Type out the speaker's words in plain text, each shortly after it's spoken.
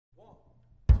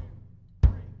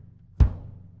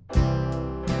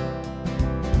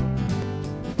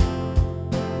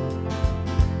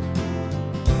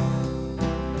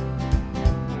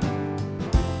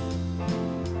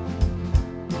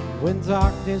When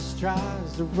darkness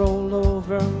tries to roll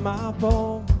over my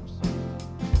bones,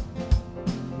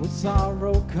 when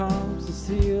sorrow comes to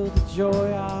steal the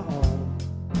joy I own,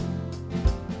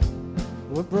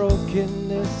 when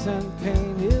brokenness and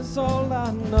pain is all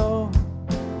I know,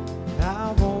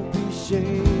 I won't be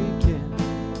shaken,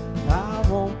 I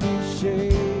won't be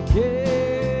shaken.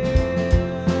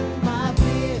 My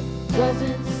fear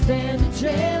doesn't stand a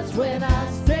chance when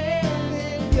I stand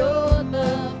in your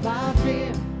love. My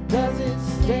fear doesn't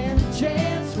stand a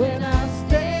chance when I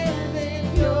stand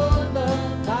in your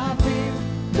love. My fear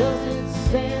doesn't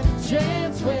stand a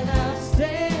chance when I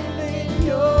stand in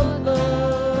your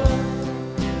love.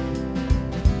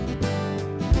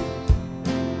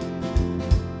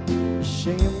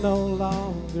 Shame no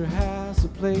longer has a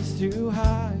place to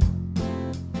hide.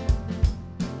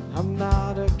 I'm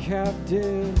not a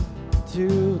captive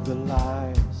to the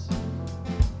lies.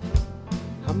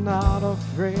 I'm not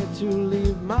afraid to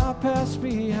leave my past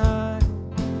behind.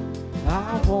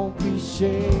 I won't be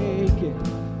shaken,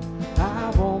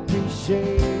 I won't be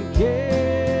shaken.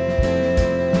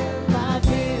 My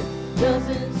fear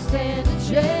doesn't stand a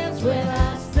chance when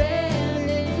I stand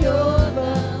in your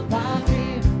love. My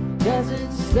fear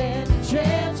doesn't stand a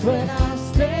chance when I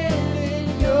stand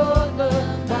in your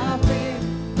love. My fear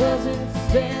doesn't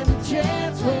stand a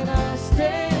chance when I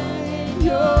stand in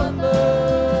your love.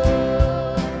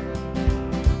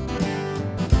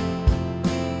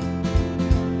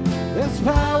 There's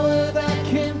power that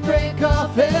can break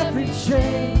off every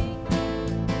chain.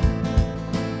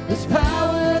 There's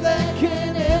power that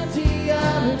can empty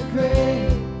out a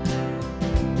grave.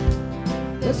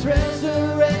 There's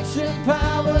resurrection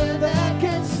power that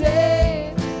can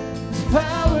save. There's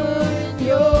power in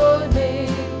your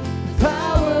name.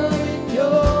 Power in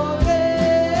your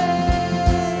name.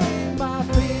 My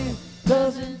fear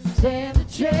doesn't stand a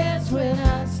chance when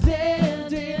I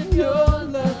stand in your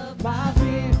love. My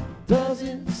fear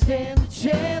doesn't stand a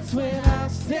chance when I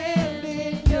stand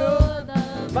in your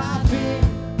love. My fear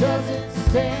doesn't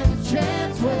stand a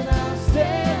chance when I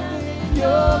stand in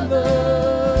your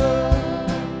love.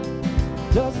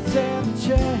 Doesn't stand a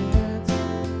chance.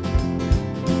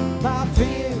 My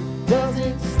fear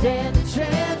doesn't stand a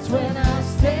chance when I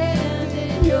stand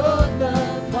in your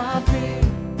love. My fear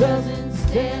doesn't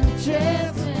stand a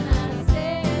chance when I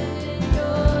stand in your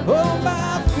love. Oh,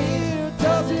 my fear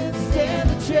doesn't stand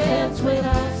a chance when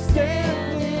I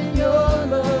stand in your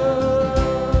love.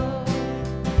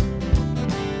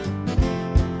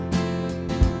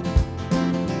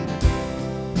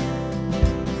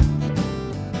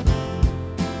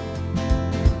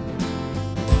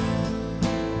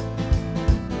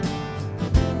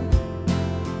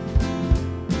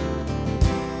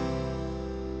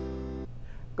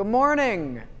 Good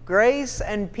morning. Grace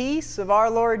and peace of our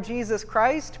Lord Jesus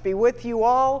Christ be with you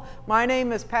all. My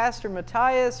name is Pastor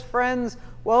Matthias. Friends,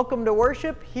 welcome to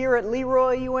worship here at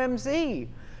LeRoy UMC.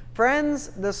 Friends,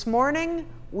 this morning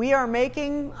we are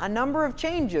making a number of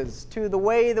changes to the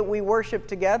way that we worship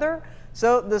together.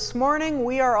 So this morning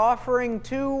we are offering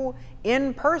 2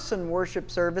 in-person worship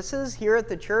services here at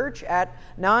the church at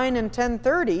 9 and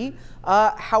 10:30.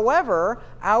 However,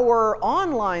 our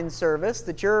online service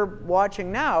that you're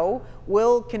watching now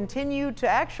will continue to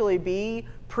actually be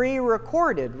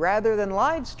pre-recorded rather than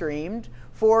live streamed,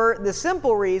 for the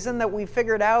simple reason that we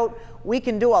figured out we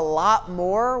can do a lot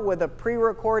more with a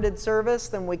pre-recorded service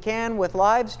than we can with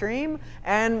live stream,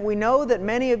 and we know that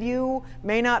many of you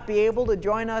may not be able to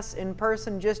join us in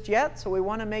person just yet, so we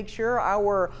want to make sure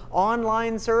our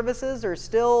online services are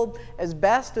still as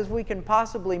best as we can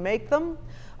possibly make them.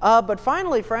 But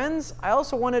finally, friends, I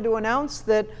also wanted to announce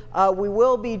that we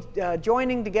will be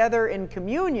joining together in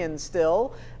communion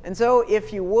still. And so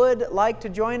if you would like to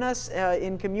join us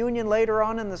in communion later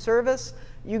on in the service,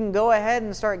 you can go ahead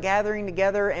and start gathering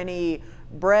together any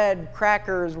bread,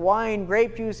 crackers, wine,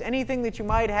 grape juice, anything that you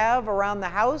might have around the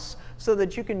house so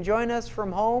that you can join us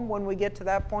from home when we get to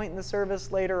that point in the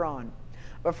service later on.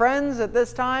 But friends, at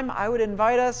this time, I would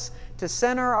invite us to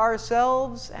center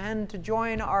ourselves and to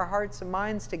join our hearts and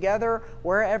minds together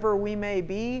wherever we may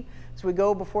be as we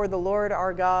go before the Lord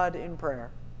our God in prayer.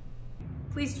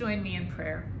 Please join me in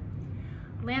prayer.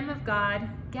 Lamb of God,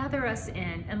 gather us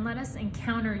in and let us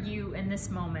encounter you in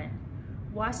this moment.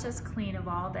 Wash us clean of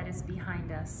all that is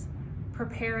behind us.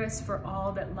 Prepare us for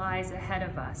all that lies ahead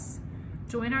of us.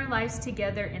 Join our lives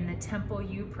together in the temple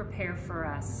you prepare for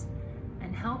us,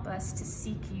 and help us to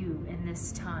seek you in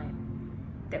this time,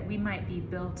 that we might be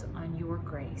built on your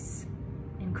grace.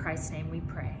 In Christ's name we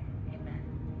pray. Amen.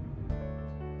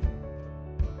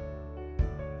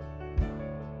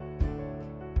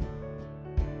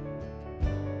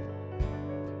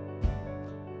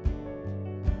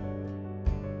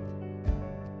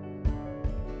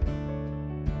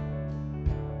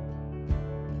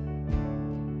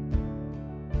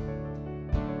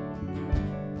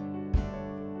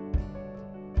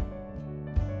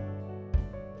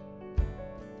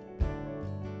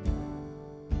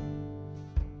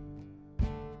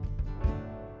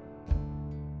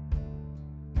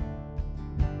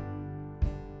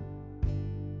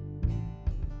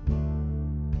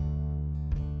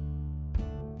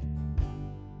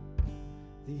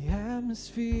 The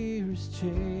atmosphere is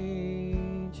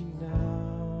changing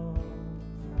now,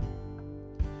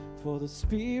 for the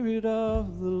Spirit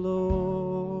of the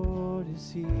Lord is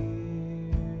here.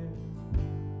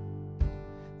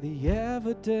 The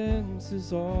evidence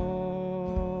is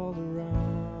all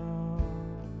around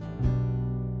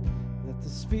that the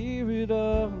Spirit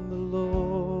of the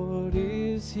Lord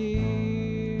is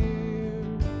here.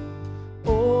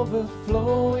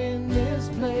 Overflow in this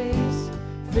place,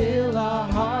 fill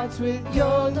our hearts with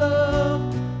your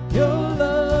love. Your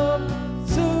love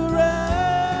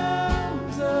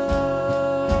surrounds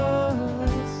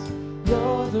us.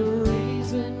 You're the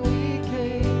reason we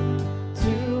came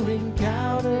to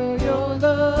encounter your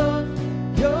love.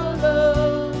 Your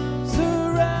love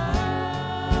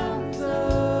surrounds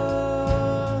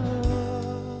us.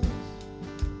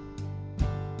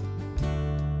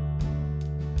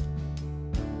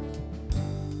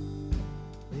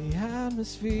 The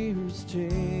atmosphere is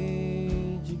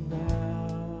changing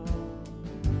now,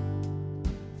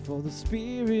 for the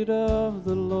Spirit of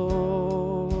the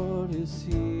Lord is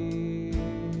here.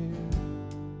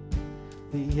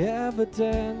 The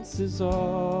evidence is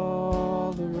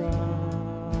all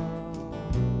around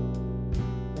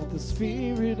that the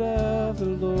Spirit of the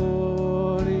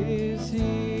Lord is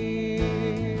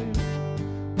here.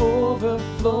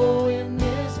 Overflow in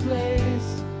this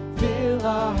place, fill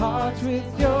our hearts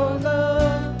with your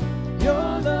love.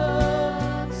 Your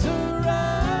love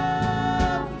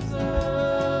surrounds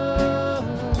us.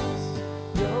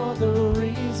 You're the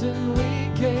reason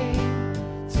we came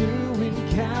to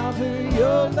encounter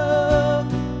your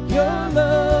love. Your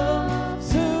love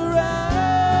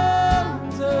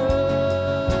surrounds us.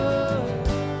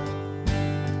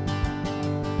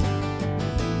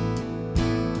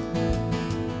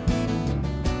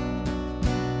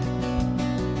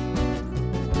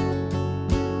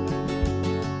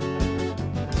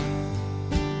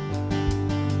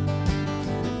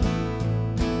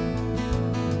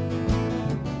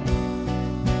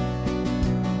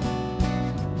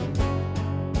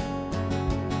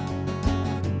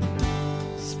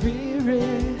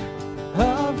 Spirit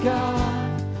of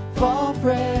God, fall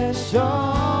fresh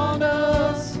on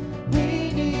us.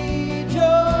 We need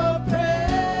your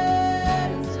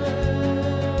presence.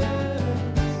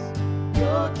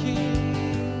 Your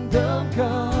kingdom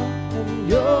come and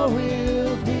your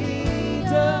will be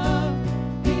done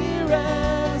here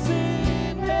as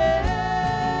in heaven.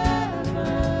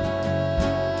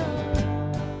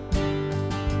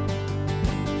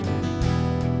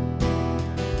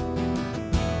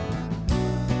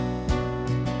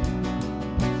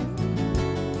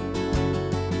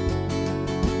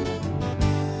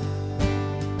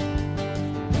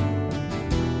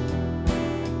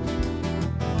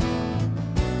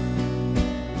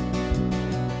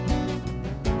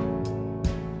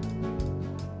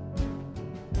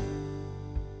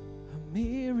 A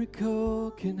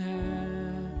miracle can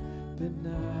happen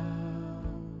now,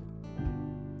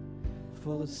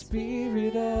 for the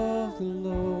Spirit of the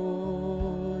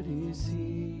Lord is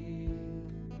here.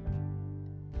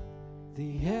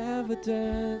 The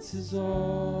evidence is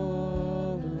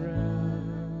all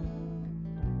around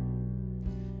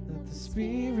that the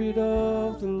Spirit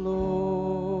of the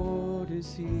Lord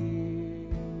is here.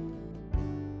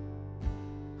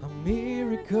 A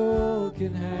miracle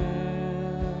can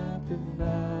happen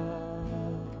now,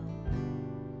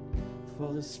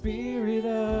 for the Spirit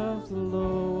of the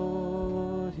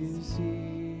Lord is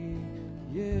here.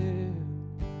 Yeah,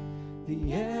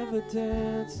 the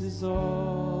evidence is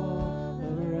all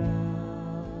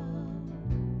around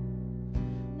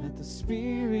that the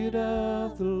Spirit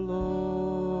of the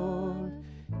Lord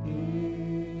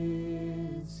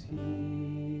is here.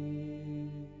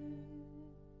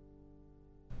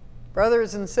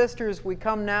 Brothers and sisters, we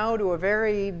come now to a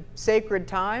very sacred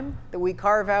time that we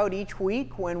carve out each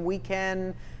week when we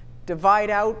can divide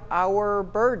out our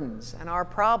burdens and our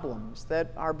problems,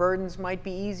 that our burdens might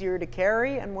be easier to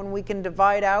carry, and when we can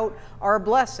divide out our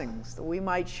blessings, that we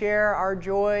might share our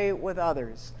joy with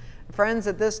others. Friends,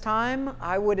 at this time,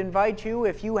 I would invite you,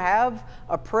 if you have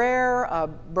a prayer, a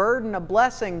burden, a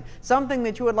blessing, something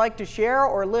that you would like to share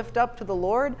or lift up to the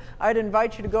Lord, I'd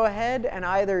invite you to go ahead and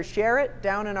either share it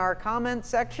down in our comment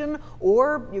section,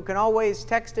 or you can always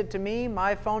text it to me.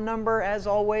 My phone number, as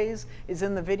always, is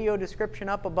in the video description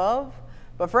up above.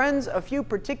 But friends, a few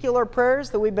particular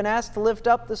prayers that we've been asked to lift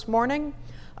up this morning.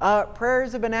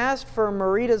 Prayers have been asked for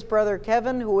Marita's brother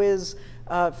Kevin, who is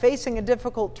facing a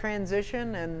difficult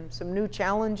transition and some new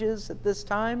challenges at this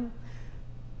time.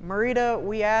 Marita,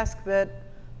 we ask that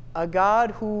a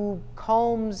God who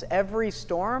calms every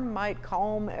storm might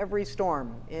calm every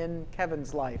storm in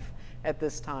Kevin's life at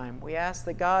this time. We ask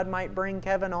that God might bring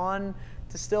Kevin on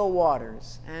to still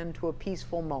waters and to a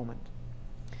peaceful moment.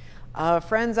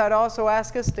 Friends, I'd also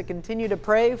ask us to continue to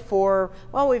pray for,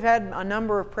 well, we've had a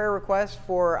number of prayer requests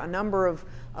for a number of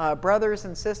brothers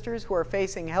and sisters who are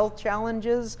facing health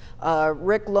challenges.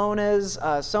 Rick Lona's,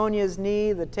 Sonia's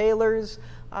knee, the Taylors.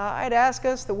 I'd ask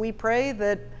us that we pray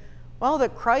that, well,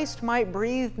 that Christ might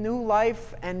breathe new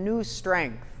life and new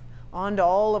strength onto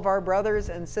all of our brothers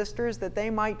and sisters, that they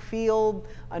might feel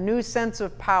a new sense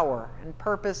of power and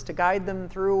purpose to guide them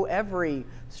through every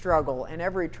struggle and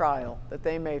every trial that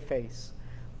they may face.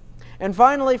 And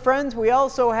finally, friends, we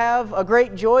also have a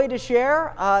great joy to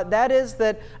share. That is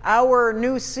that our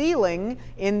new ceiling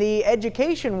in the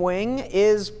education wing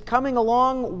is coming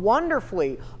along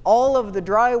wonderfully. All of the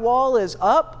drywall is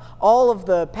up, all of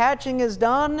the patching is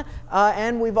done,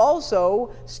 and we've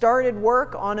also started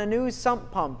work on a new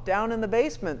sump pump down in the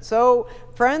basement. So,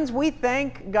 friends, we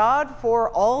thank God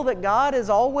for all that God is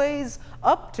always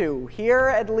up to here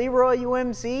at LeRoy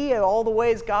UMC, and all the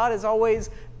ways God is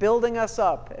always building us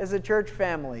up as a church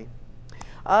family.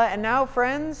 And now,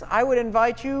 friends, I would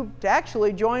invite you to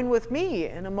actually join with me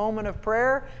in a moment of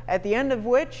prayer, at the end of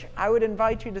which I would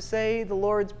invite you to say the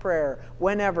Lord's Prayer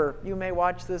whenever you may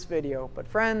watch this video. But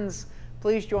friends,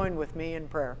 please join with me in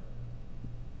prayer.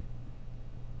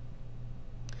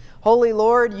 Holy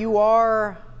Lord, you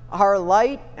are our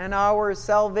light and our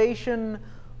salvation.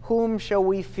 Whom shall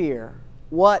we fear?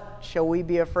 What shall we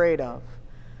be afraid of?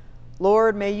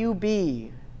 Lord, may you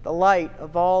be the light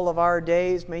of all of our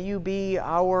days. May you be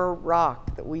our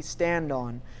rock that we stand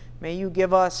on. May you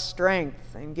give us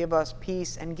strength and give us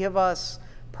peace and give us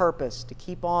purpose to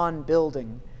keep on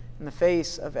building in the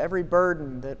face of every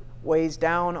burden that weighs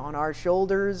down on our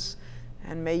shoulders.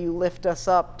 And may you lift us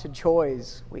up to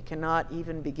joys we cannot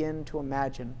even begin to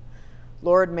imagine.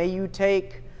 Lord, may you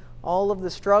take all of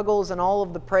the struggles and all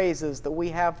of the praises that we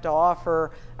have to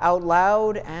offer out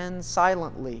loud and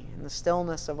silently in the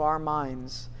stillness of our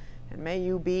minds. And may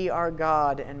you be our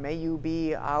God, and may you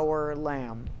be our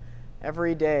Lamb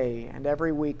every day and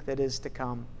every week that is to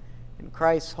come. In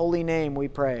Christ's holy name we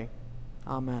pray.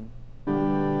 Amen.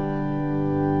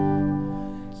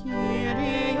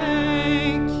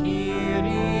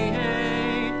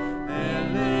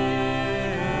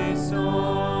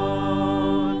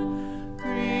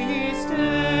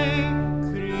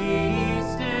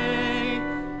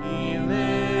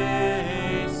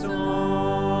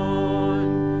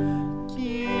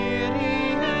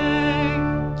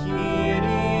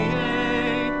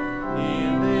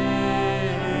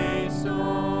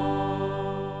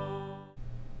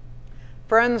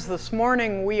 Friends, this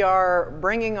morning we are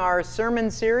bringing our sermon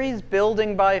series,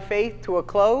 Building by Faith, to a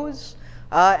close.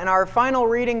 And our final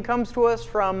reading comes to us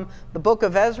from the book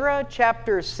of Ezra,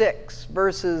 chapter 6,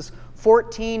 verses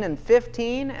 14 and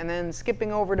 15, and then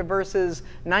skipping over to verses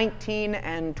 19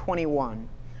 and 21.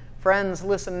 Friends,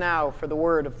 listen now for the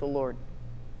word of the Lord.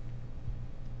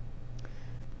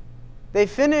 They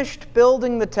finished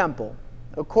building the temple,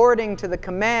 according to the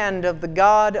command of the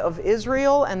God of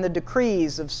Israel and the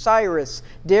decrees of Cyrus,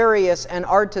 Darius, and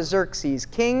Artaxerxes,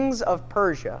 kings of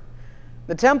Persia.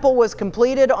 The temple was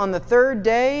completed on the 3rd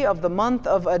day of the month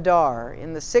of Adar,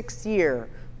 in the 6th year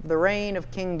of the reign of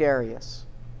King Darius.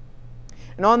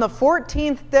 And on the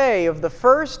 14th day of the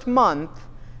 1st month,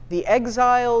 the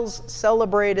exiles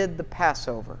celebrated the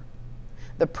Passover.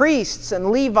 The priests and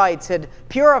Levites had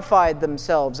purified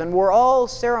themselves and were all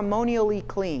ceremonially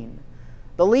clean.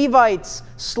 The Levites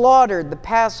slaughtered the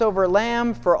Passover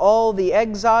lamb for all the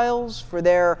exiles, for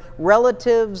their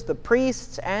relatives, the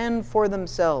priests, and for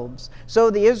themselves. So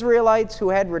the Israelites who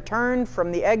had returned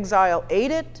from the exile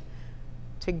ate it,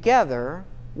 together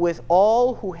with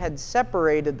all who had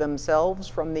separated themselves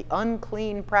from the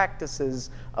unclean practices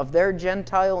of their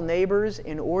Gentile neighbors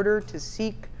in order to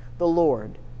seek the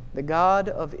Lord, the God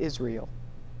of Israel.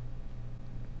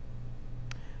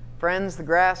 Friends, the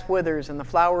grass withers and the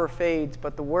flower fades,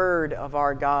 but the word of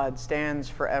our God stands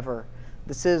forever.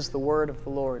 This is the word of the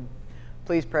Lord.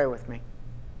 Please pray with me.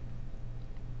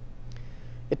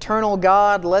 Eternal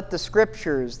God, let the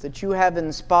scriptures that you have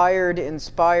inspired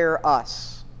inspire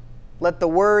us. Let the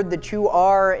word that you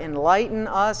are enlighten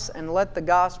us, and let the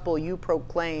gospel you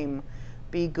proclaim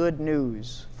be good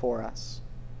news for us.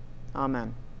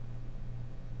 Amen.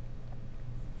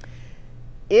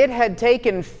 It had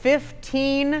taken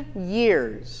 15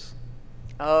 years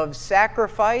of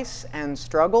sacrifice and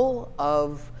struggle,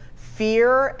 of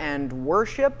fear and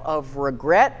worship, of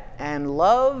regret and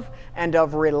love, and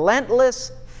of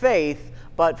relentless faith,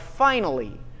 but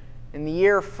finally, In the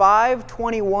year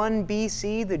 521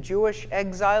 BC, the Jewish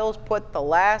exiles put the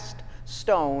last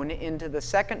stone into the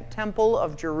Second Temple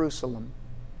of Jerusalem.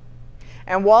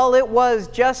 And while it was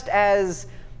just as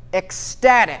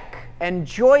ecstatic and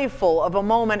joyful of a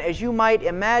moment as you might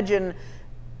imagine,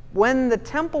 when the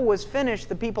temple was finished,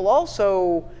 the people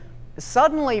also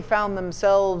suddenly found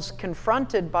themselves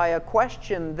confronted by a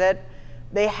question that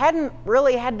they hadn't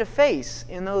really had to face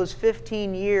in those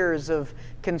 15 years of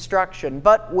construction,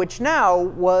 but which now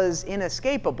was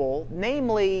inescapable,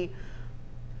 namely,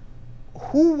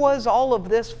 who was all of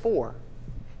this for?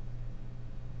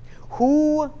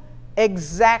 Who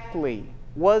exactly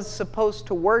was supposed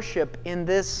to worship in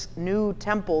this new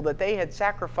temple that they had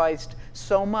sacrificed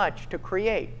so much to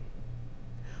create?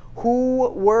 Who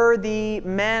were the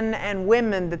men and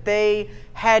women that they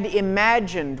had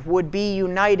imagined would be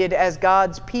united as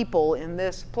God's people in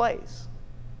this place?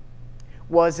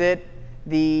 Was it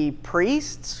the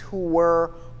priests who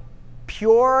were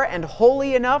pure and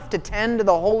holy enough to tend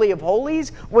the Holy of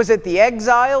Holies? Was it the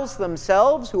exiles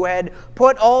themselves who had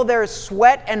put all their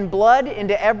sweat and blood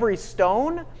into every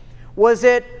stone? Was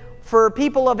it for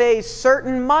people of a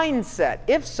certain mindset?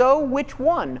 If so, which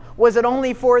one? Was it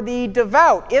only for the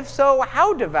devout? If so,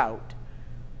 how devout?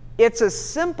 It's a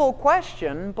simple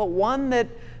question, but one that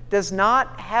does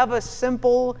not have a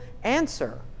simple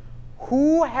answer.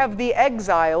 Who have the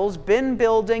exiles been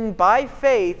building by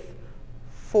faith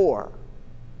for?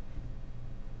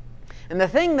 And the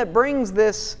thing that brings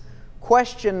this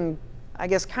question, I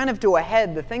guess, kind of to a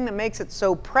head, the thing that makes it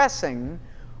so pressing,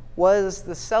 was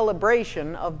the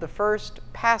celebration of the first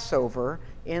Passover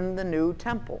in the new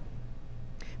temple.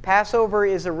 Passover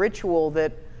is a ritual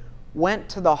that went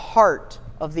to the heart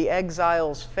of the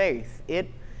exiles' faith. It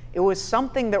was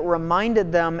something that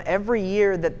reminded them every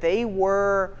year that they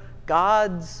were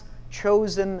God's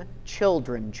chosen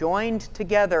children, joined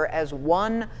together as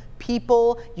one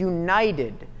people,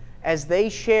 united as they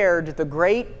shared the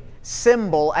great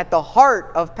symbol at the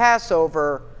heart of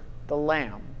Passover, the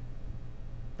Lamb.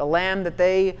 The Lamb that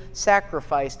they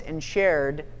sacrificed and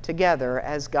shared together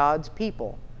as God's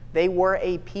people. They were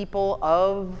a people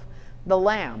of the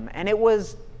Lamb. And it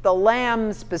was the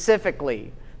Lamb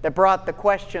specifically that brought the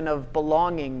question of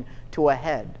belonging to a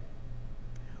head.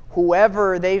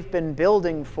 Whoever they've been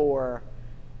building for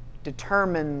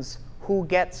determines who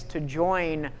gets to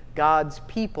join God's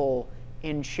people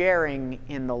in sharing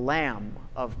in the Lamb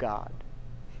of God.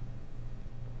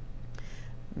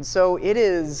 And so it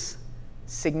is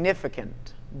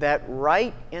significant that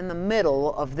right in the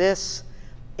middle of this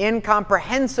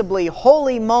incomprehensibly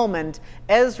holy moment,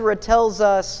 Ezra tells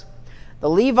us the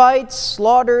Levites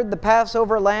slaughtered the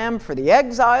Passover lamb for the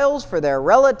exiles, for their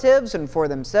relatives, and for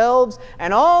themselves,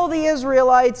 and all the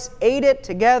Israelites ate it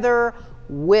together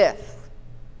with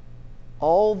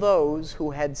all those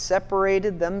who had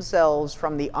separated themselves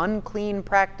from the unclean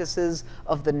practices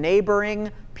of the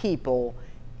neighboring people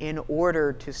in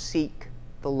order to seek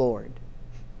the Lord.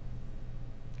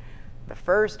 The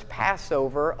first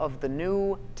Passover of the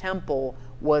new temple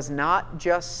was not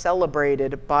just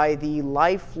celebrated by the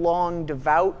lifelong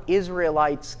devout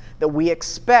Israelites that we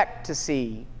expect to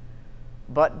see,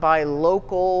 but by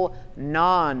local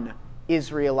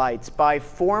non-Israelites, by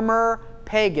former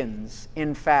pagans,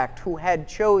 in fact, who had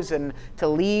chosen to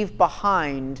leave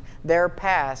behind their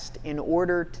past in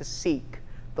order to seek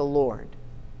the Lord.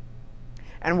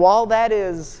 And while that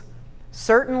is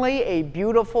certainly a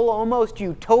beautiful, almost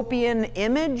utopian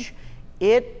image,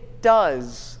 it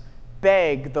does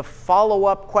beg the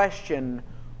follow-up question,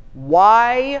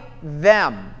 why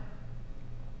them?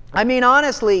 I mean,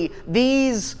 honestly,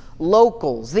 these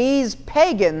locals, these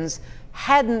pagans,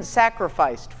 hadn't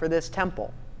sacrificed for this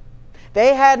temple.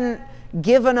 They hadn't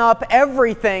given up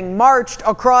everything, marched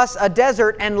across a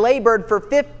desert, and labored for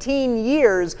 15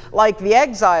 years like the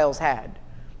exiles had.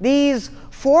 These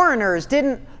foreigners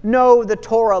didn't know the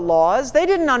Torah laws. They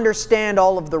didn't understand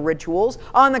all of the rituals.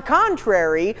 On the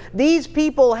contrary, these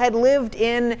people had lived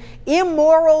in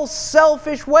immoral,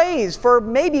 selfish ways for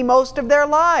maybe most of their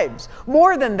lives.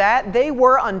 More than that, they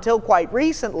were, until quite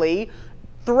recently,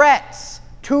 threats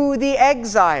to the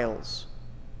exiles.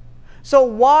 So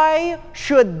why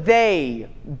should they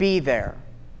be there?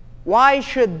 Why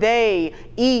should they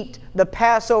eat the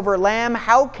Passover lamb?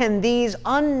 How can these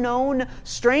unknown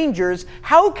strangers,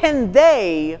 how can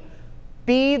they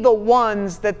be the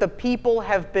ones that the people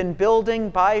have been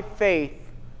building by faith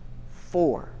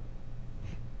for?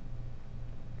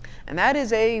 And that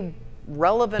is a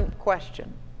relevant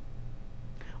question.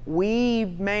 We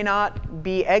may not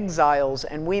be exiles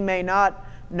and we may not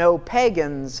know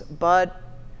pagans, but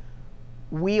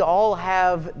we all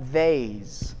have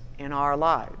theys in our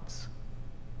lives.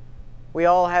 We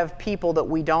all have people that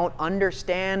we don't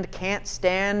understand, can't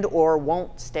stand, or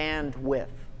won't stand with.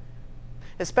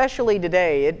 Especially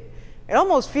today, it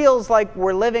almost feels like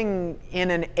we're living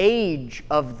in an age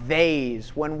of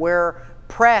theys, when we're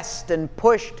pressed and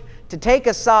pushed to take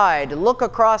a side, look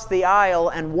across the aisle,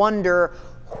 and wonder,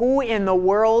 who in the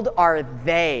world are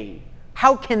they?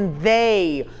 How can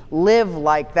they live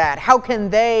like that? How can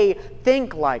they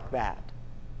think like that?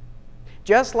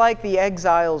 Just like the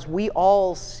exiles, we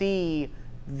all see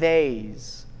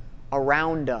theys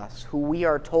around us who we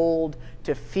are told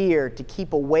to fear, to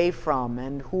keep away from,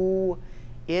 and who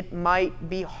it might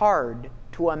be hard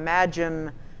to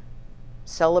imagine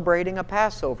celebrating a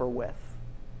Passover with,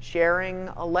 sharing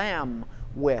a lamb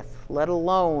with, let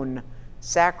alone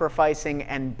sacrificing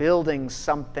and building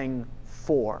something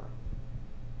for.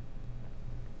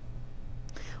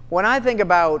 When I think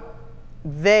about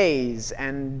theys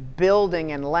and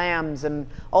building and lambs and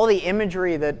all the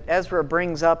imagery that Ezra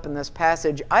brings up in this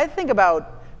passage, I think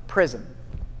about prison.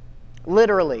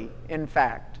 Literally, in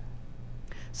fact.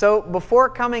 So before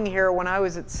coming here, when I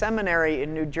was at seminary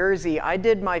in New Jersey, I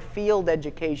did my field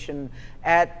education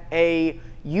at a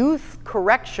youth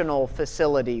correctional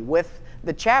facility with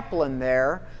the chaplain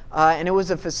there, and it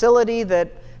was a facility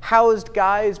that housed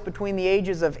guys between the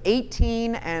ages of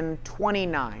 18 and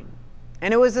 29.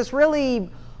 And it was this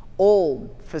really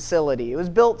old facility. It was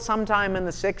built sometime in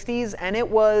the 60s, and it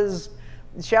was,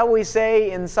 shall we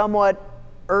say, in somewhat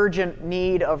urgent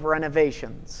need of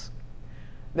renovations.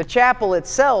 The chapel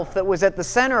itself, that was at the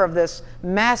center of this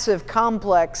massive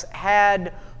complex,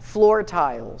 had floor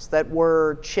tiles that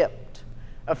were chipped.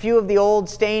 A few of the old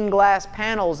stained glass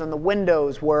panels in the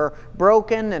windows were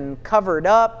broken and covered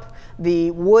up.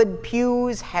 The wood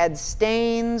pews had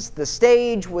stains. The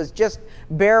stage was just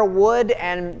bare wood.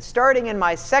 And starting in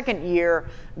my second year,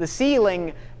 the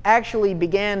ceiling actually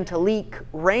began to leak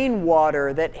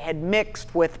rainwater that had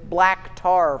mixed with black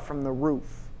tar from the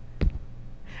roof.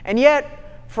 And yet,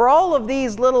 for all of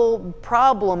these little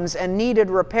problems and needed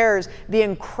repairs, the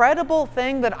incredible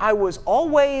thing that I was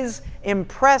always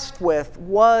impressed with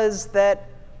was that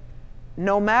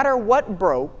no matter what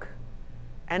broke,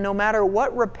 and no matter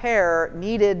what repair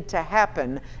needed to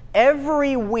happen,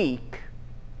 every week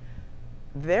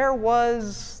there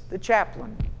was the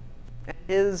chaplain and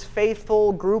his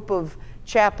faithful group of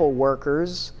chapel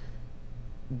workers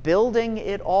building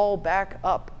it all back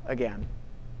up again.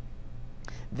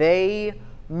 They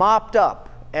mopped up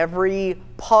every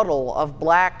puddle of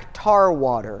black tar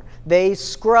water. They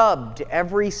scrubbed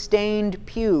every stained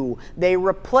pew. They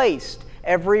replaced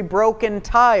every broken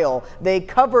tile. They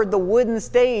covered the wooden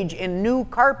stage in new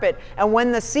carpet, and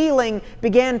when the ceiling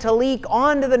began to leak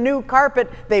onto the new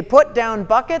carpet, they put down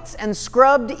buckets and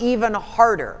scrubbed even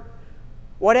harder.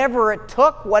 Whatever it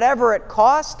took, whatever it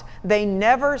cost, they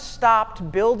never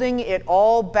stopped building it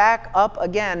all back up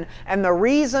again. And the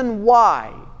reason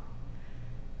why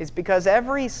is because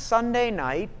every Sunday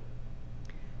night,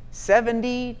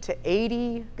 70 to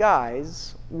 80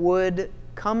 guys would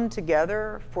come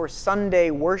together for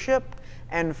Sunday worship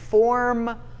and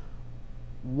form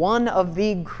one of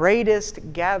the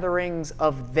greatest gatherings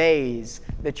of theys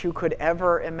that you could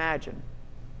ever imagine.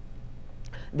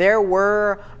 There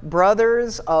were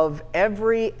brothers of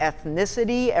every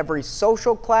ethnicity, every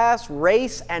social class,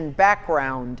 race, and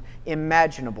background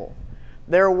imaginable.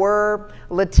 There were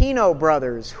Latino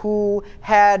brothers who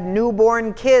had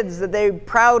newborn kids that they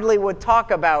proudly would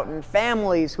talk about, and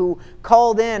families who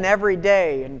called in every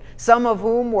day, and some of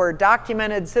whom were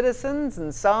documented citizens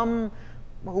and some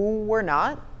who were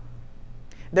not.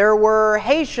 There were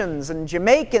Haitians and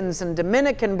Jamaicans and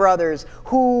Dominican brothers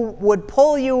who would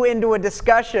pull you into a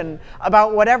discussion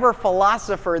about whatever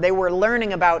philosopher they were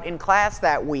learning about in class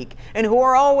that week, and who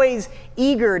are always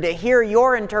eager to hear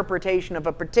your interpretation of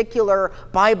a particular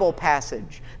Bible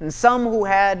passage. And some who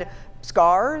had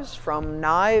scars from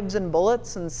knives and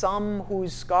bullets, and some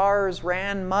whose scars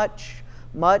ran much,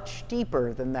 much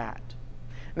deeper than that.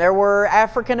 There were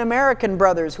African American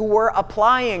brothers who were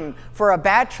applying for a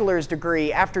bachelor's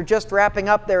degree after just wrapping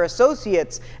up their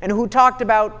associates, and who talked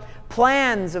about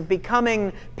plans of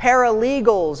becoming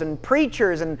paralegals and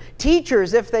preachers and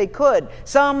teachers if they could.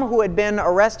 Some who had been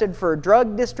arrested for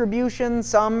drug distribution,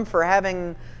 some for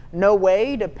having no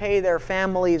way to pay their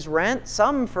family's rent,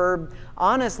 some for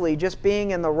honestly just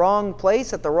being in the wrong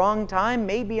place at the wrong time,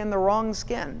 maybe in the wrong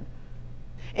skin.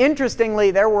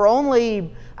 Interestingly, there were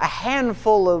only a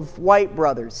handful of white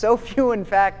brothers, so few in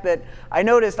fact that I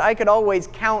noticed I could always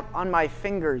count on my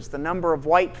fingers the number of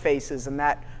white faces in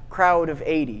that crowd of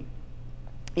 80,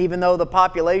 even though the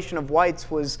population of whites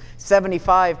was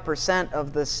 75%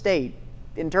 of the state.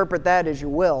 interpret that as you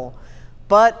will.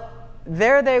 But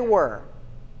there they were,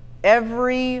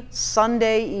 every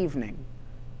Sunday evening,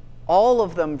 all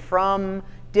of them from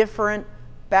different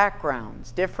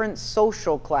backgrounds, different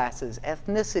social classes,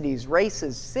 ethnicities,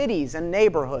 races, cities, and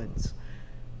neighborhoods.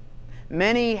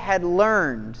 Many had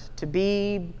learned to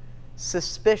be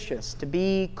suspicious, to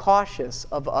be cautious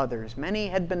of others. Many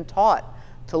had been taught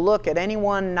to look at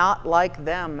anyone not like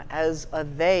them as a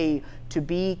they to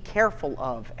be careful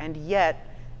of. And yet,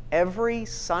 every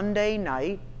Sunday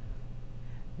night,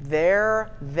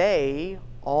 there they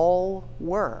all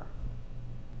were,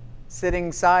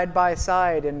 sitting side by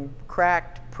side in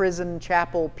cracked prison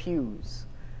chapel pews,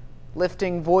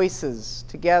 lifting voices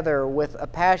together with a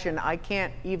passion I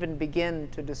can't even begin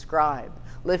to describe,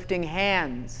 lifting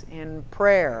hands in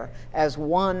prayer as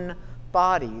one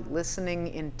body, listening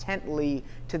intently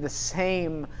to the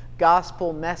same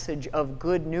gospel message of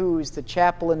good news the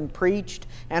chaplain preached.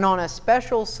 And on a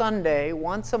special Sunday,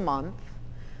 once a month,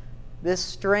 this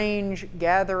strange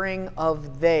gathering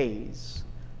of theys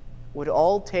would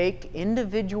all take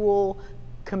individual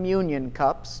communion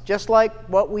cups, just like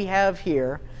what we have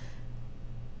here,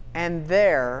 and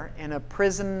there, in a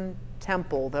prison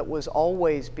temple that was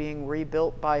always being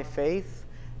rebuilt by faith,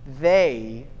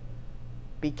 they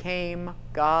became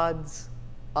God's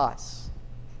us,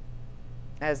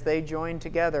 as they joined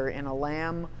together in a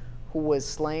Lamb who was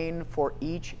slain for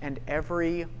each and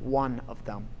every one of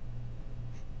them.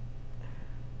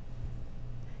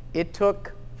 It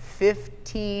took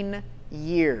 15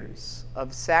 years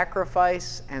of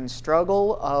sacrifice and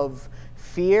struggle, of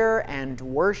fear and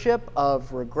worship,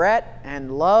 of regret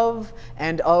and love,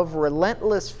 and of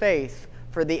relentless faith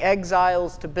for the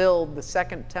exiles to build the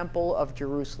second temple of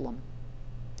Jerusalem.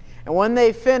 And when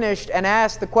they finished and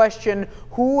asked the question,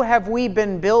 who have we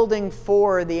been building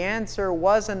for? The answer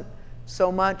wasn't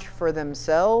so much for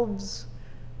themselves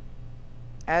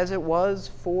as it was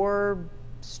for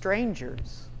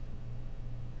strangers,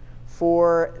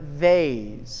 for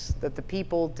theys that the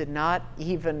people did not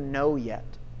even know yet.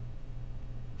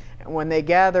 And when they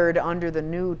gathered under the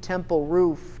new temple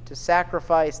roof to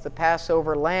sacrifice the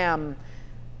Passover lamb,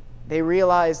 they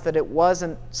realized that it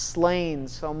wasn't slain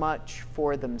so much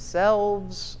for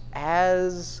themselves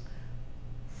as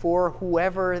for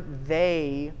whoever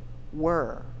they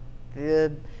were,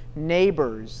 the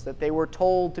neighbors that they were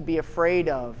told to be afraid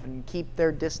of and keep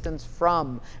their distance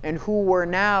from, and who were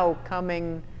now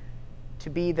coming to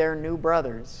be their new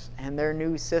brothers and their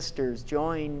new sisters,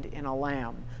 joined in a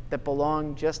lamb that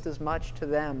belonged just as much to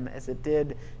them as it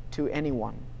did to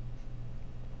anyone.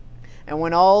 And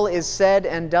when all is said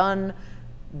and done,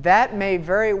 that may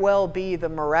very well be the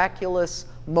miraculous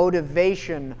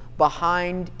motivation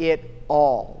behind it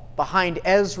all. Behind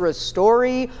Ezra's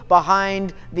story,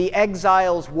 behind the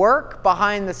exiles' work,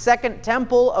 behind the second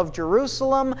temple of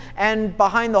Jerusalem, and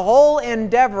behind the whole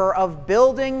endeavor of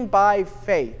building by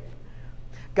faith.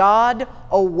 God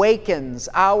awakens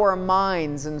our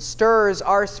minds and stirs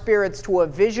our spirits to a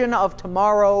vision of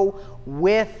tomorrow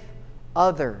with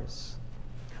others.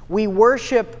 We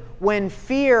worship when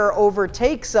fear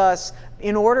overtakes us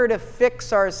in order to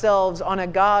fix ourselves on a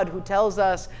God who tells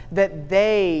us that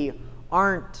they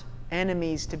aren't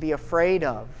enemies to be afraid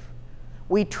of.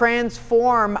 We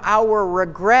transform our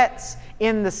regrets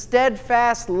in the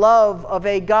steadfast love of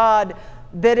a God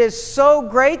that is so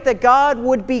great that God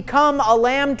would become a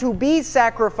lamb to be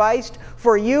sacrificed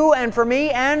for you and for me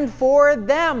and for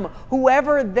them,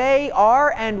 whoever they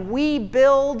are, and we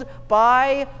build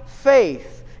by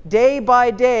faith, day by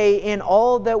day, in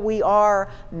all that we are,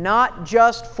 not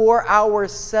just for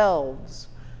ourselves,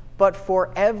 but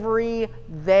for every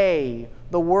they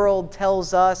the world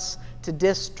tells us to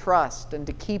distrust and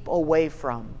to keep away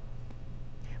from,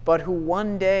 but who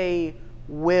one day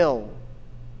will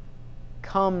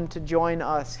come to join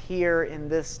us here in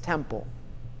this temple,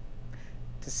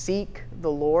 to seek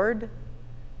the Lord,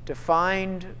 to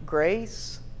find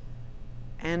grace,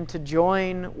 and to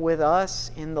join with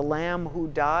us in the Lamb who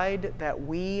died that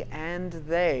we and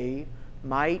they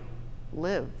might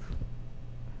live.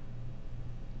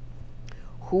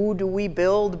 Who do we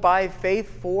build by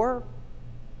faith for?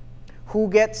 Who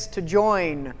gets to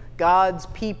join God's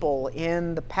people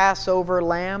in the Passover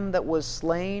lamb that was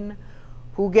slain?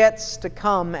 Who gets to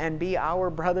come and be our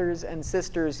brothers and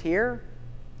sisters here?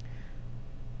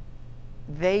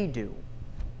 They do.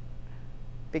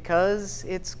 Because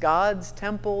it's God's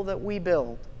temple that we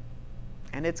build,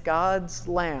 and it's God's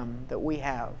lamb that we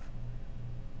have.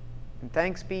 And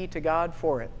thanks be to God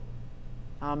for it.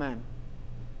 Amen.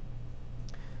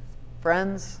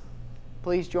 Friends,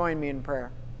 please join me in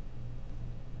prayer.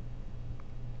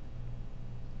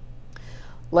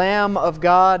 Lamb of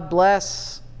God,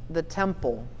 bless the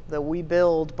temple that we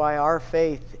build by our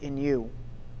faith in you.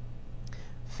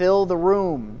 Fill the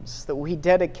rooms that we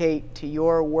dedicate to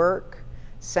your work.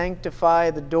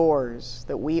 Sanctify the doors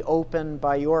that we open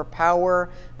by your power,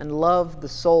 and love the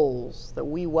souls that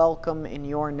we welcome in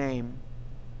your name.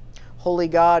 Holy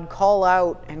God, call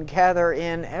out and gather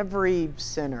in every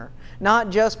sinner, not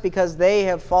just because they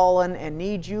have fallen and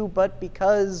need you, but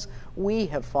because we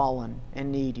have fallen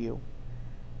and need you.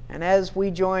 And as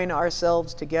we join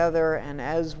ourselves together and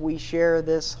as we share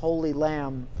this holy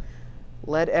Lamb,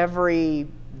 let every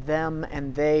them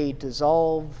and they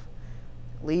dissolve,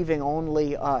 leaving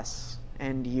only us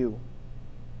and you.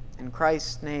 In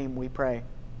Christ's name we pray.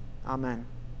 Amen.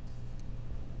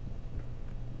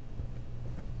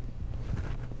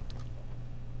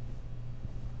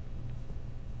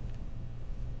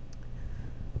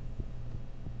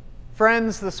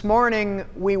 Friends, this morning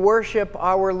we worship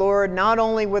our Lord not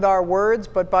only with our words,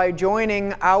 but by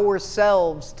joining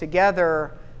ourselves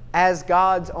together as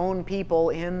God's own people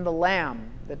in the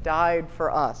Lamb that died for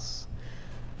us.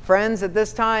 Friends, at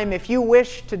this time, if you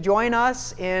wish to join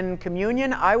us in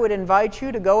communion, I would invite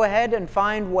you to go ahead and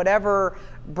find whatever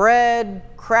bread,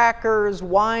 crackers,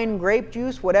 wine, grape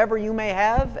juice, whatever you may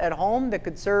have at home that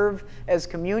could serve as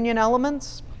communion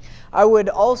elements. I would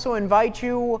also invite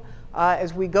you,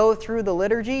 as we go through the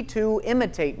liturgy, to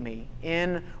imitate me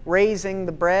in raising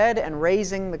the bread and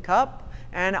raising the cup.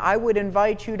 And I would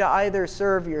invite you to either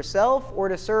serve yourself or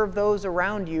to serve those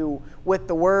around you with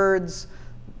the words,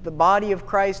 "The body of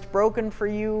Christ broken for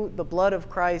you, the blood of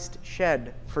Christ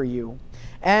shed for you."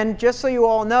 And just so you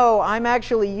all know, I'm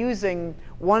actually using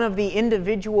one of the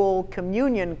individual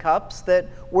communion cups that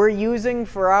we're using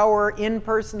for our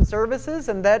in-person services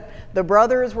and that the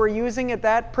brothers were using at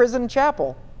that prison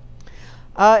chapel.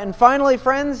 And finally,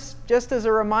 friends, just as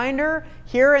a reminder,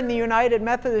 here in the United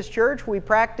Methodist Church, we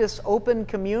practice open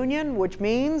communion, which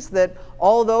means that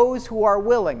all those who are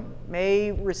willing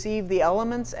may receive the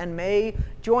elements and may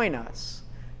join us.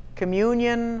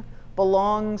 Communion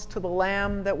belongs to the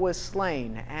Lamb that was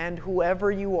slain, and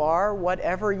whoever you are,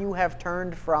 whatever you have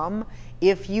turned from,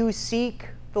 if you seek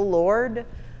the Lord,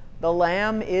 the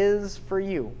Lamb is for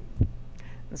you.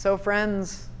 And so,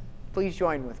 friends, please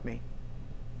join with me.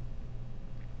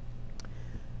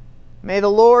 May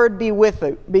the Lord be with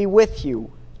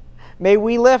you. May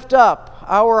we lift up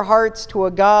our hearts to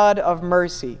a God of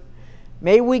mercy.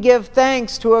 May we give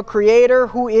thanks to a Creator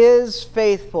who is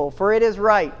faithful, for it is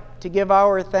right to give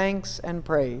our thanks and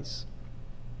praise.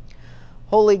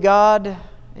 Holy God,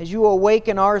 as you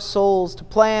awaken our souls to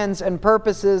plans and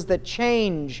purposes that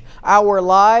change our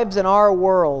lives and our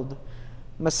world,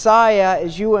 Messiah,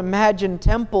 as you imagine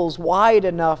temples wide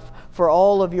enough for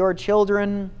all of your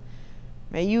children,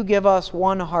 may you give us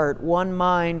one heart, one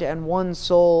mind, and one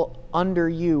soul under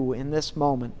you in this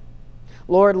moment.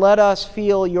 Lord, let us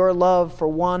feel your love for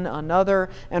one another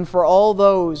and for all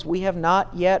those we have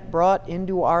not yet brought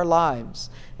into our lives,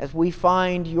 as we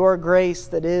find your grace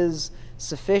that is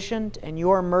sufficient and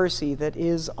your mercy that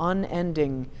is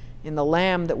unending in the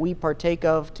Lamb that we partake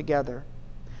of together.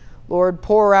 Lord,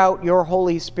 pour out your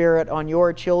Holy Spirit on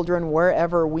your children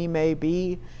wherever we may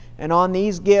be, and on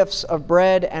these gifts of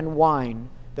bread and wine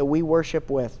that we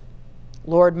worship with.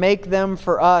 Lord, make them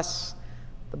for us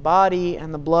the body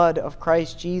and the blood of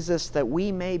Christ Jesus, that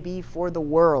we may be for the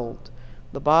world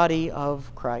the body of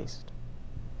Christ.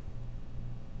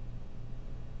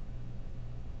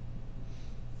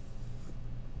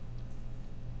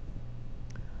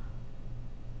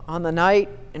 On the night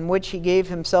in which he gave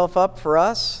himself up for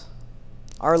us,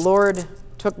 our Lord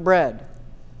took bread,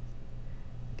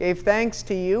 gave thanks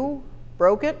to you,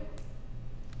 broke it,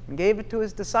 and gave it to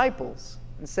his disciples,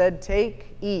 and said,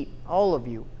 "Take, eat, all of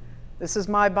you. This is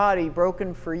my body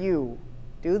broken for you.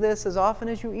 Do this as often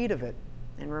as you eat of it,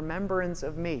 in remembrance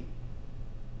of me."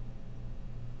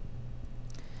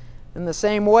 In the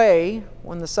same way,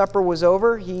 when the supper was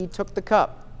over, he took the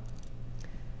cup,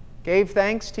 gave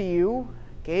thanks to you,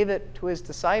 gave it to his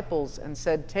disciples, and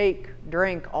said, "Take,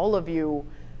 drink, all of you.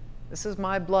 This is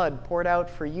my blood poured out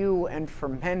for you and for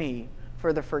many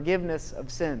for the forgiveness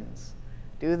of sins.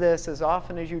 Do this as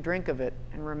often as you drink of it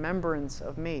in remembrance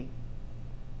of me."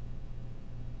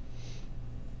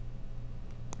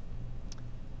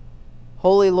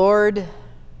 Holy Lord,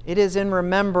 it is in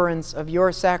remembrance of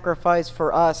your sacrifice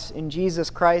for us in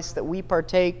Jesus Christ that we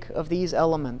partake of these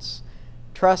elements,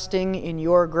 trusting in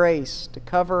your grace to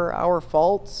cover our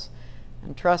faults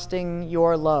and trusting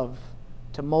your love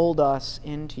to mold us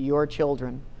into your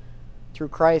children. Through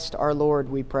Christ our Lord,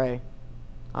 we pray.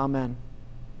 Amen.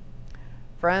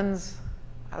 Friends,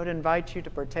 I would invite you to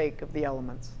partake of the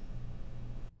elements.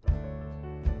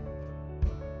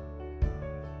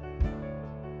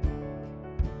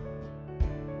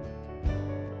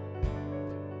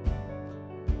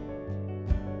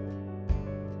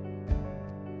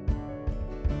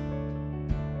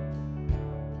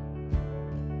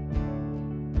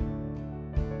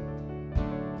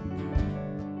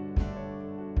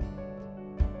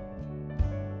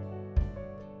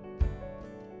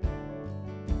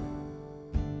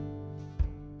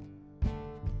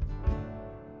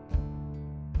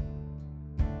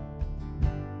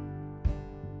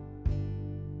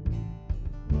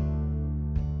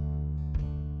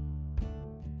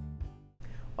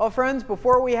 Well, friends,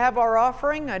 before we have our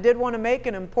offering, I did want to make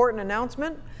an important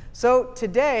announcement. So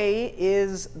today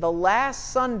is the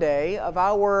last Sunday of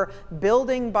our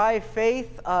Building by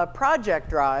Faith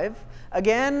project drive.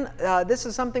 Again, this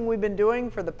is something we've been doing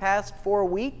for the past 4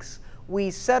 weeks.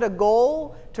 We set a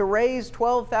goal to raise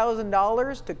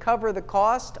 $12,000 to cover the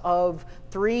cost of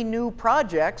 3 new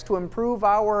projects to improve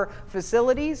our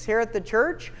facilities here at the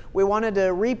church. We wanted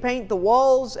to repaint the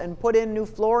walls and put in new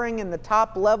flooring in the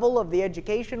top level of the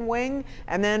education wing,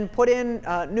 and then put in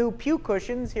new pew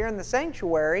cushions here in the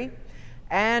sanctuary.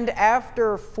 And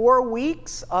after 4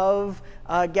 weeks of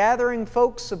gathering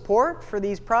folks' support for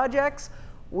these projects,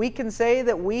 we can say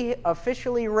that we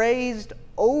officially raised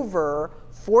over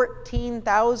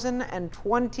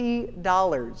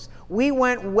 $14,020. We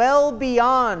went well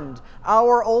beyond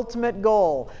our ultimate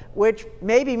goal, which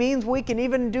maybe means we can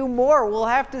even do more. We'll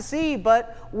have to see,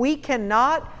 but we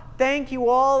cannot thank you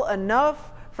all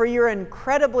enough for your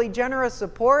incredibly generous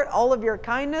support, all of your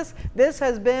kindness. This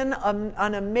has been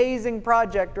an amazing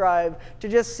project drive to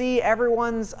just see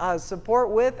everyone's support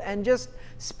with, and just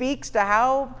speaks to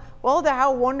how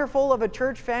wonderful of a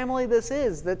church family this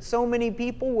is, that so many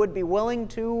people would be willing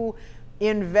to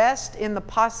invest in the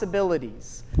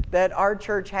possibilities that our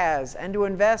church has, and to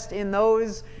invest in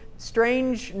those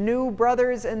strange new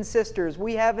brothers and sisters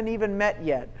we haven't even met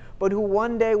yet, but who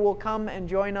one day will come and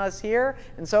join us here.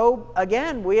 And so,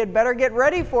 again, we had better get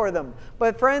ready for them.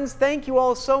 But friends, thank you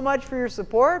all so much for your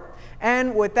support.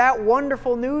 And with that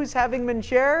wonderful news having been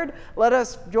shared, let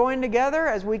us join together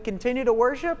as we continue to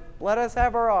worship. Let us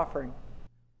have our offering.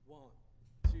 1,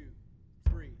 2,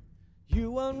 3.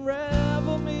 You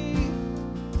unravel me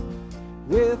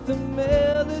with a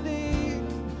melody.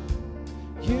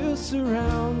 You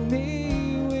surround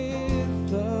me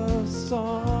with a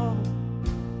song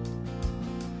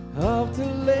of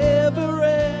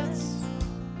deliverance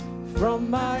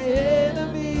from my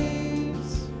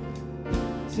enemies,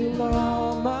 till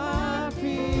all my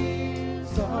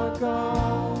fears are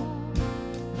gone.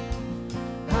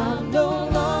 I'm no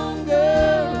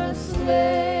longer a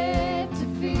slave to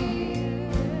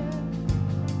fear.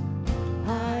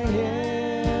 I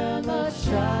am a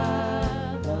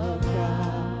child of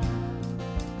God.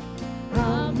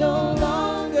 I'm no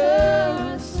longer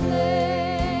a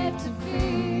slave to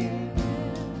fear.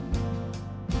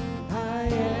 I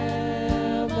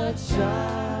am a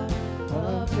child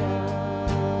of God.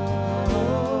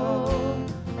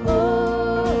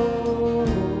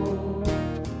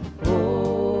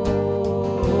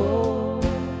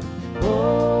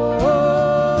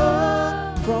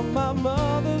 From my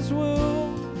mother's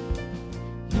womb,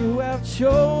 you have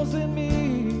chosen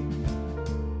me.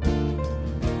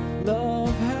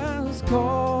 Love has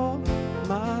called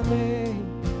my name.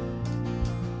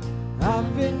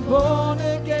 I've been born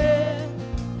again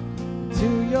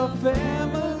to your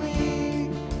family.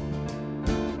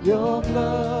 Your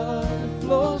blood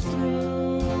flows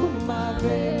through my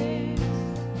veins.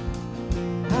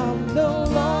 I'm no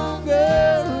longer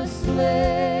a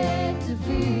slave to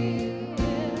fear.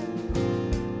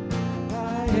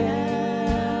 I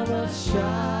am a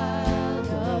child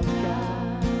of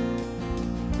God.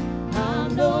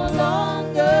 I'm no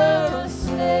longer a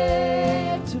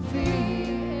slave to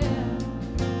fear.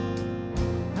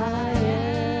 I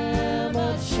am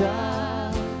a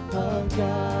child of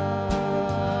God.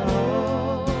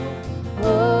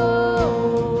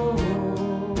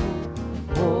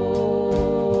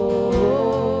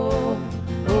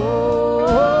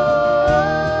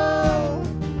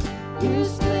 You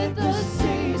split the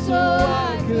sea so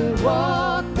I could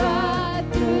walk right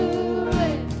through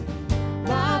it.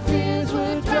 My fears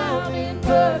were drowned in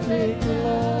perfect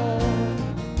love.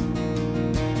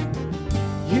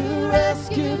 You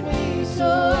rescued me so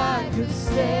I could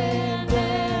stand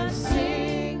and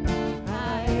sing.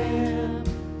 I am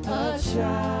a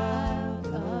child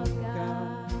of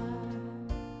God.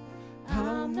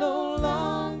 I'm no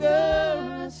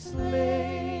longer a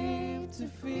slave to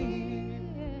fear.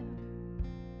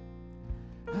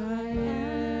 I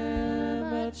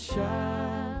am a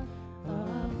child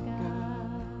of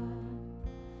God.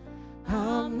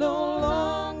 I'm no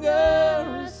longer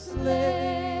a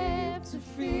slave to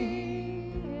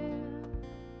fear.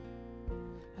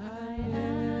 I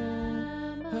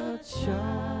am a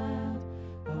child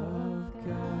of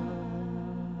God.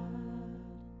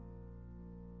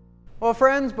 Well,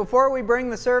 friends, before we bring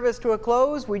the service to a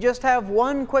close, we just have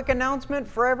one quick announcement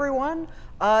for everyone.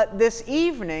 This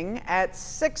evening at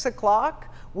 6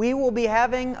 o'clock, we will be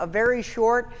having a very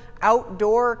short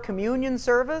outdoor communion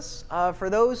service for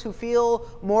those who feel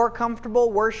more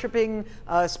comfortable worshiping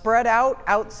spread out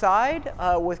outside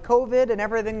with COVID and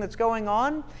everything that's going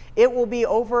on. It will be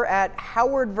over at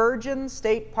Howard Virgin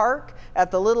State Park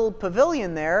at the little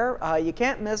pavilion there. You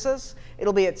can't miss us.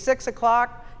 It'll be at 6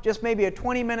 o'clock, just maybe a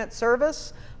 20-minute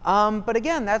service. But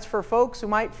again, that's for folks who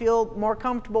might feel more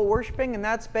comfortable worshiping in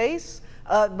that space.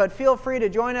 But feel free to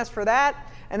join us for that.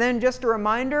 And then just a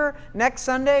reminder, next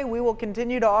Sunday we will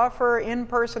continue to offer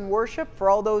in-person worship for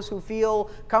all those who feel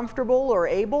comfortable or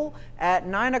able at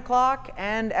 9 o'clock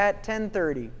and at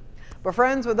 10:30. But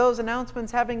friends, with those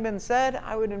announcements having been said,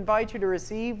 I would invite you to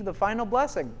receive the final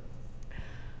blessing.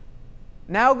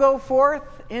 Now go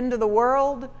forth into the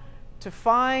world to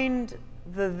find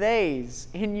the theys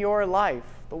in your life,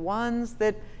 the ones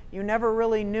that you never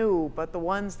really knew, but the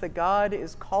ones that God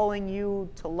is calling you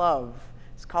to love,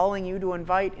 is calling you to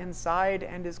invite inside,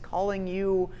 and is calling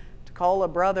you to call a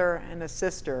brother and a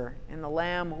sister in the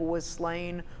Lamb who was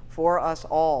slain for us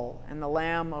all, and the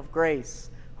Lamb of grace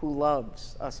who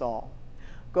loves us all.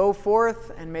 Go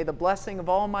forth, and may the blessing of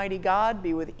Almighty God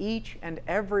be with each and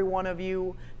every one of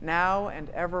you now and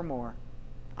evermore.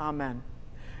 Amen.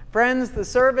 Friends, the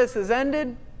service is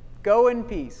ended. Go in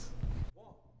peace.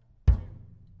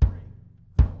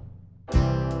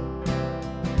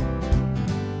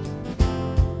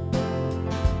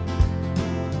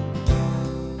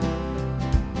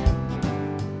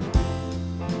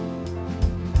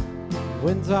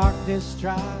 When darkness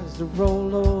tries to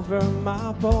roll over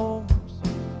my bones,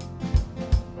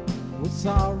 when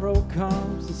sorrow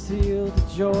comes to steal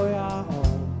the joy I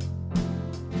own,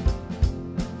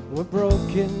 when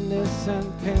brokenness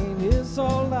and pain is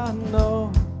all I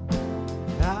know,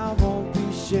 I won't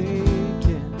be shaken.